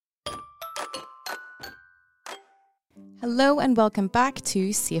Hello and welcome back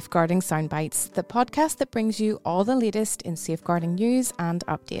to Safeguarding Soundbites, the podcast that brings you all the latest in safeguarding news and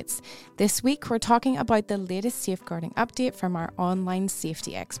updates. This week we're talking about the latest safeguarding update from our online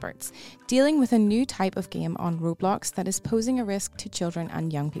safety experts, dealing with a new type of game on Roblox that is posing a risk to children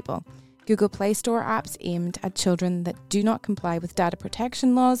and young people. Google Play Store apps aimed at children that do not comply with data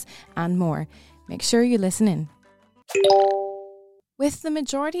protection laws, and more. Make sure you listen in. With the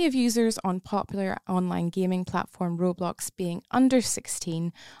majority of users on popular online gaming platform Roblox being under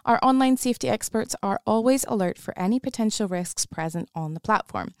 16, our online safety experts are always alert for any potential risks present on the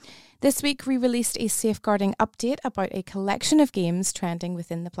platform. This week we released a safeguarding update about a collection of games trending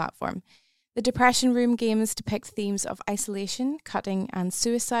within the platform. The Depression Room games depict themes of isolation, cutting and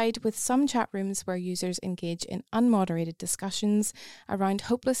suicide, with some chat rooms where users engage in unmoderated discussions around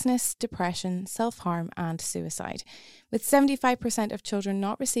hopelessness, depression, self-harm and suicide. With 75% of children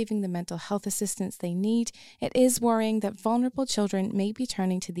not receiving the mental health assistance they need, it is worrying that vulnerable children may be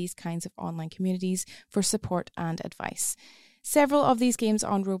turning to these kinds of online communities for support and advice. Several of these games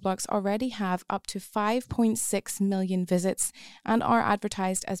on Roblox already have up to 5.6 million visits and are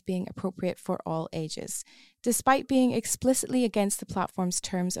advertised as being appropriate for all ages. Despite being explicitly against the platform's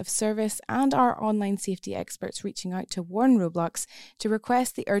terms of service and our online safety experts reaching out to warn Roblox to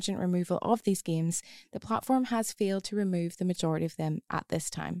request the urgent removal of these games, the platform has failed to remove the majority of them at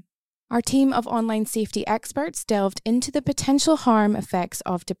this time. Our team of online safety experts delved into the potential harm effects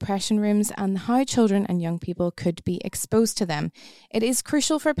of depression rooms and how children and young people could be exposed to them. It is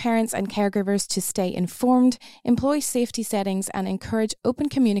crucial for parents and caregivers to stay informed, employ safety settings and encourage open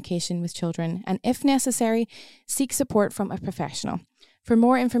communication with children and, if necessary, seek support from a professional. For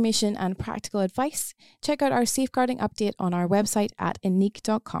more information and practical advice, check out our safeguarding update on our website at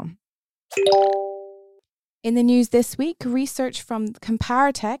inique.com. In the news this week, research from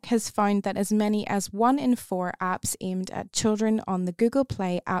Comparatech has found that as many as 1 in 4 apps aimed at children on the Google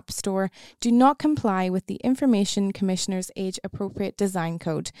Play App Store do not comply with the Information Commissioner's age-appropriate design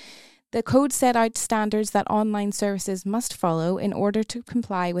code. The code set out standards that online services must follow in order to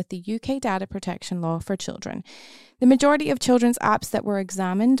comply with the UK data protection law for children. The majority of children's apps that were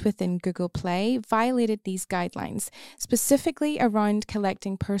examined within Google Play violated these guidelines, specifically around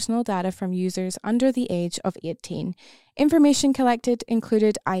collecting personal data from users under the age of 18. Information collected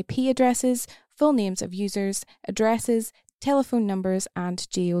included IP addresses, full names of users, addresses, telephone numbers, and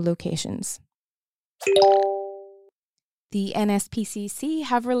geolocations. The NSPCC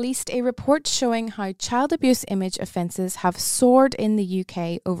have released a report showing how child abuse image offences have soared in the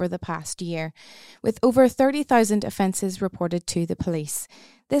UK over the past year, with over 30,000 offences reported to the police.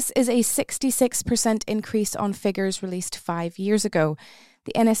 This is a 66% increase on figures released 5 years ago.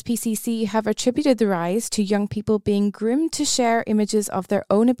 The NSPCC have attributed the rise to young people being groomed to share images of their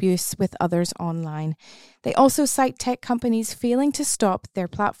own abuse with others online. They also cite tech companies failing to stop their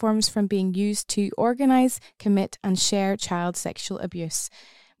platforms from being used to organise, commit and share child sexual abuse.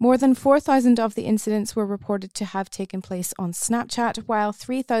 More than 4,000 of the incidents were reported to have taken place on Snapchat, while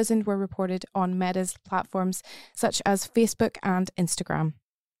 3,000 were reported on Meta's platforms such as Facebook and Instagram.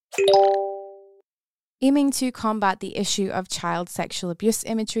 Aiming to combat the issue of child sexual abuse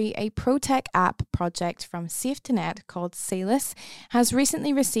imagery, a pro-tech app project from Safety.net called Salus has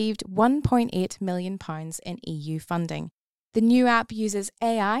recently received £1.8 million in EU funding. The new app uses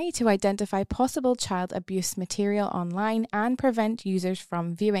AI to identify possible child abuse material online and prevent users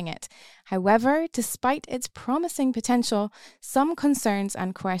from viewing it. However, despite its promising potential, some concerns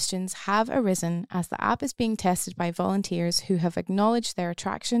and questions have arisen as the app is being tested by volunteers who have acknowledged their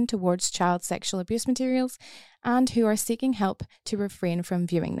attraction towards child sexual abuse materials and who are seeking help to refrain from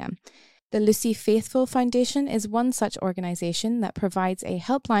viewing them. The Lucy Faithfull Foundation is one such organisation that provides a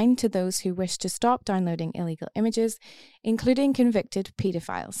helpline to those who wish to stop downloading illegal images, including convicted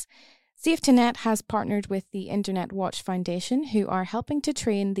paedophiles. Safety.net has partnered with the Internet Watch Foundation, who are helping to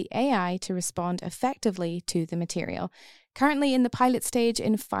train the AI to respond effectively to the material. Currently in the pilot stage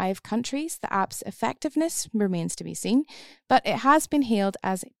in 5 countries, the app's effectiveness remains to be seen, but it has been hailed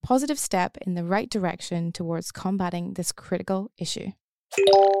as a positive step in the right direction towards combating this critical issue.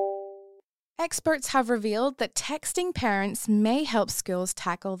 Experts have revealed that texting parents may help schools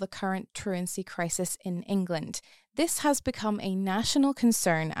tackle the current truancy crisis in England. This has become a national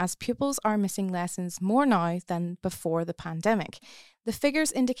concern as pupils are missing lessons more now than before the pandemic. The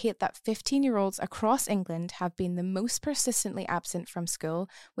figures indicate that 15-year-olds across England have been the most persistently absent from school,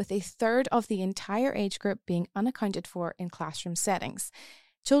 with a third of the entire age group being unaccounted for in classroom settings.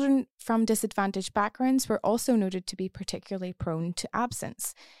 Children from disadvantaged backgrounds were also noted to be particularly prone to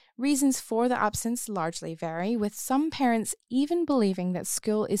absence. Reasons for the absence largely vary, with some parents even believing that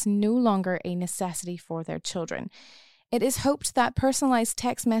school is no longer a necessity for their children. It is hoped that personalised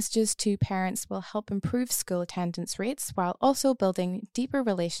text messages to parents will help improve school attendance rates while also building deeper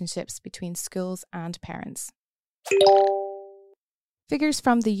relationships between schools and parents. Figures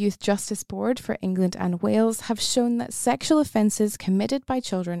from the Youth Justice Board for England and Wales have shown that sexual offences committed by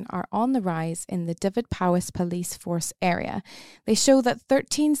children are on the rise in the Dyfed-Powys police force area. They show that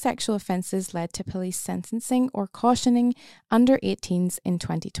 13 sexual offences led to police sentencing or cautioning under 18s in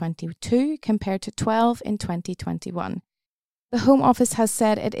 2022 compared to 12 in 2021. The Home Office has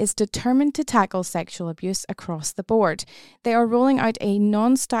said it is determined to tackle sexual abuse across the board. They are rolling out a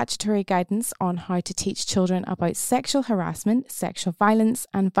non-statutory guidance on how to teach children about sexual harassment, sexual violence,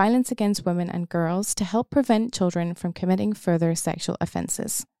 and violence against women and girls to help prevent children from committing further sexual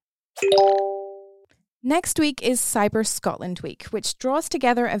offences. Next week is Cyber Scotland Week, which draws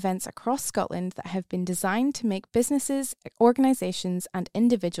together events across Scotland that have been designed to make businesses, organisations, and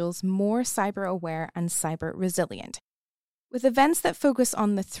individuals more cyber aware and cyber resilient. With events that focus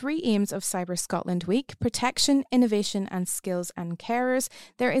on the 3 aims of Cyber Scotland Week, protection, innovation and skills and carers,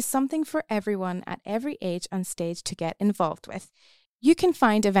 there is something for everyone at every age and stage to get involved with. You can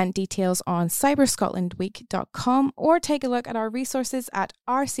find event details on cyberscotlandweek.com or take a look at our resources at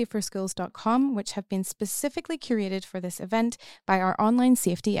oursaferschools.com, which have been specifically curated for this event by our online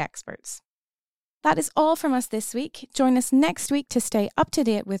safety experts. That is all from us this week. Join us next week to stay up to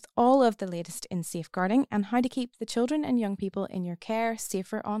date with all of the latest in safeguarding and how to keep the children and young people in your care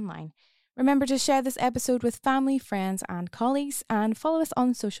safer online. Remember to share this episode with family, friends and colleagues, and follow us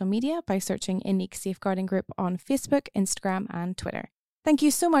on social media by searching Unique Safeguarding Group on Facebook, Instagram and Twitter. Thank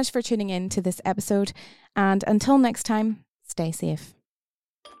you so much for tuning in to this episode, and until next time, stay safe.